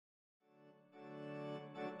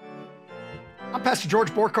I'm Pastor George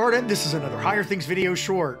Borghardt, and this is another Higher Things video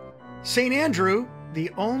short. St. Andrew, the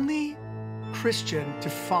only Christian to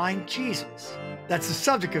find Jesus. That's the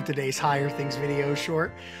subject of today's Higher Things video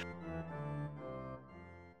short.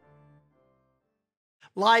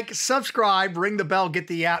 Like, subscribe, ring the bell, get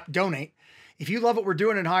the app, donate. If you love what we're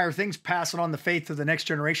doing in Higher Things, passing on the faith to the next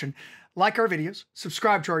generation, like our videos,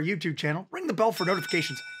 subscribe to our YouTube channel, ring the bell for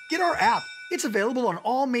notifications, get our app. It's available on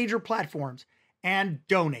all major platforms. And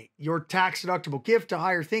donate. Your tax-deductible gift to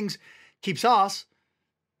Higher Things keeps us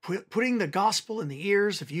putting the gospel in the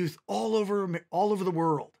ears of youth all over the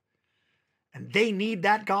world. And they need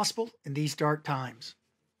that gospel in these dark times.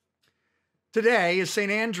 Today is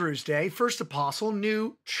St. Andrew's Day, first apostle,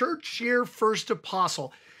 new church year first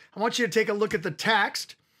apostle. I want you to take a look at the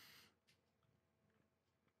text.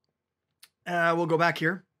 We'll go back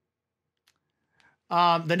here.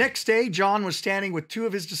 The next day, John was standing with two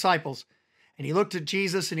of his disciples. And he looked at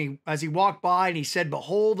Jesus, and as he walked by, and he said,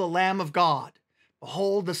 "Behold the Lamb of God.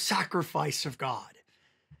 Behold the sacrifice of God."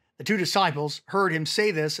 The two disciples heard him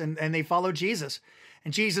say this, and they followed Jesus.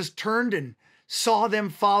 And Jesus turned and saw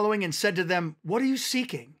them following and said to them, "What are you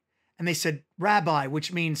seeking?" And they said, "Rabbi,"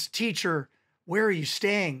 which means teacher, "where are you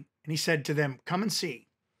staying?" And he said to them, "Come and see."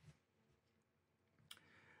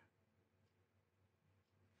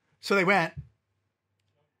 So they went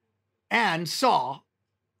and saw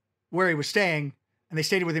where he was staying, and they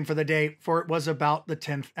stayed with him for the day, for it was about the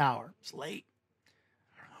 10th hour. It's late.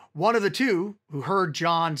 One of the two who heard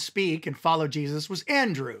John speak and followed Jesus was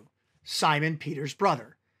Andrew, Simon Peter's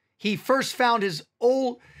brother. He first found his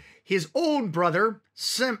own brother,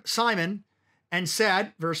 Simon, and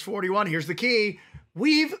said, verse 41, here's the key,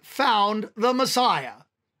 "We've found the Messiah,"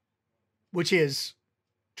 which is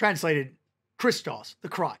translated Christos, the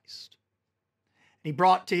Christ. He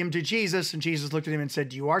brought him to Jesus, and Jesus looked at him and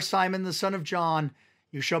said, "You are Simon, the son of John.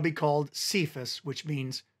 You shall be called Cephas," which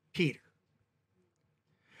means Peter.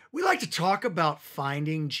 We like to talk about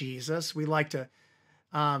finding Jesus. We like to,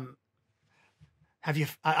 I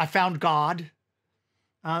found God.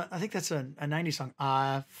 I think that's a 90s song.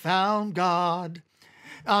 I found God.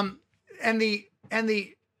 And the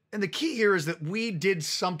key here is that we did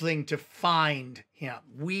something to find him.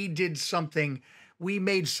 We did something. We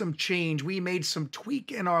made some change. We made some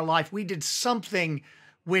tweak in our life. We did something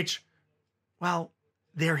which, well,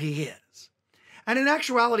 there he is. And in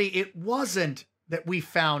actuality, it wasn't that we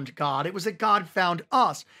found God. It was that God found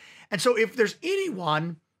us. And so if there's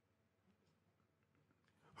anyone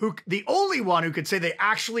the only one who could say they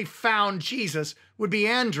actually found Jesus would be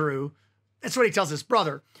Andrew. That's what he tells his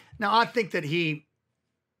brother. Now, I think that he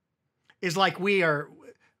is like we are.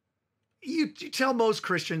 You tell most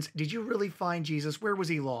Christians, did you really find Jesus? Where was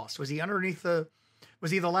he lost? Was he underneath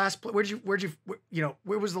was he the last,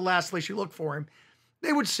 where was the last place you looked for him?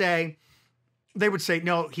 They would say,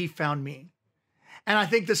 no, he found me. And I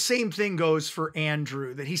think the same thing goes for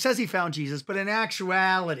Andrew, that he says he found Jesus, but in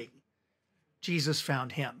actuality, Jesus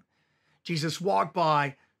found him. Jesus walked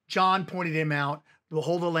by, John pointed him out,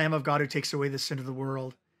 "Behold the Lamb of God who takes away the sin of the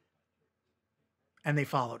world." And they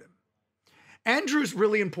followed him. Andrew's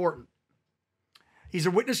really important. He's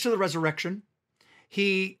a witness to the resurrection.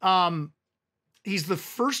 He's the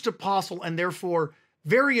first apostle, and therefore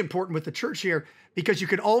very important with the church here, because you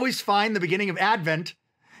can always find the beginning of Advent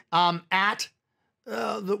at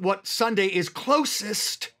what Sunday is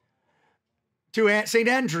closest to St.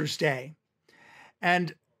 Andrew's Day.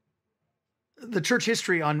 And the church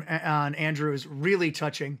history on Andrew is really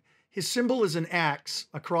touching. His symbol is an axe,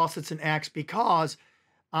 a cross that's an axe, because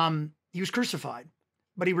he was crucified.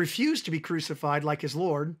 But he refused to be crucified like his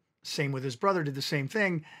Lord. Same with his brother, did the same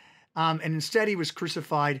thing. And instead he was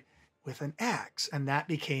crucified with an axe, and that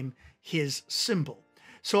became his symbol.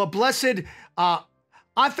 So a blessed,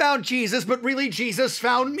 I found Jesus, but really Jesus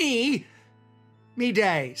found me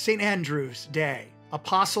day, St. Andrew's Day,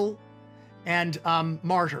 apostle and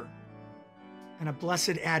martyr, and a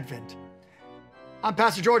blessed Advent. I'm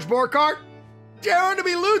Pastor George Borghardt, daring to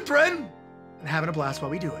be Lutheran and having a blast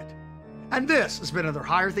while we do it. And this has been another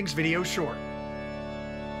Higher Things video short.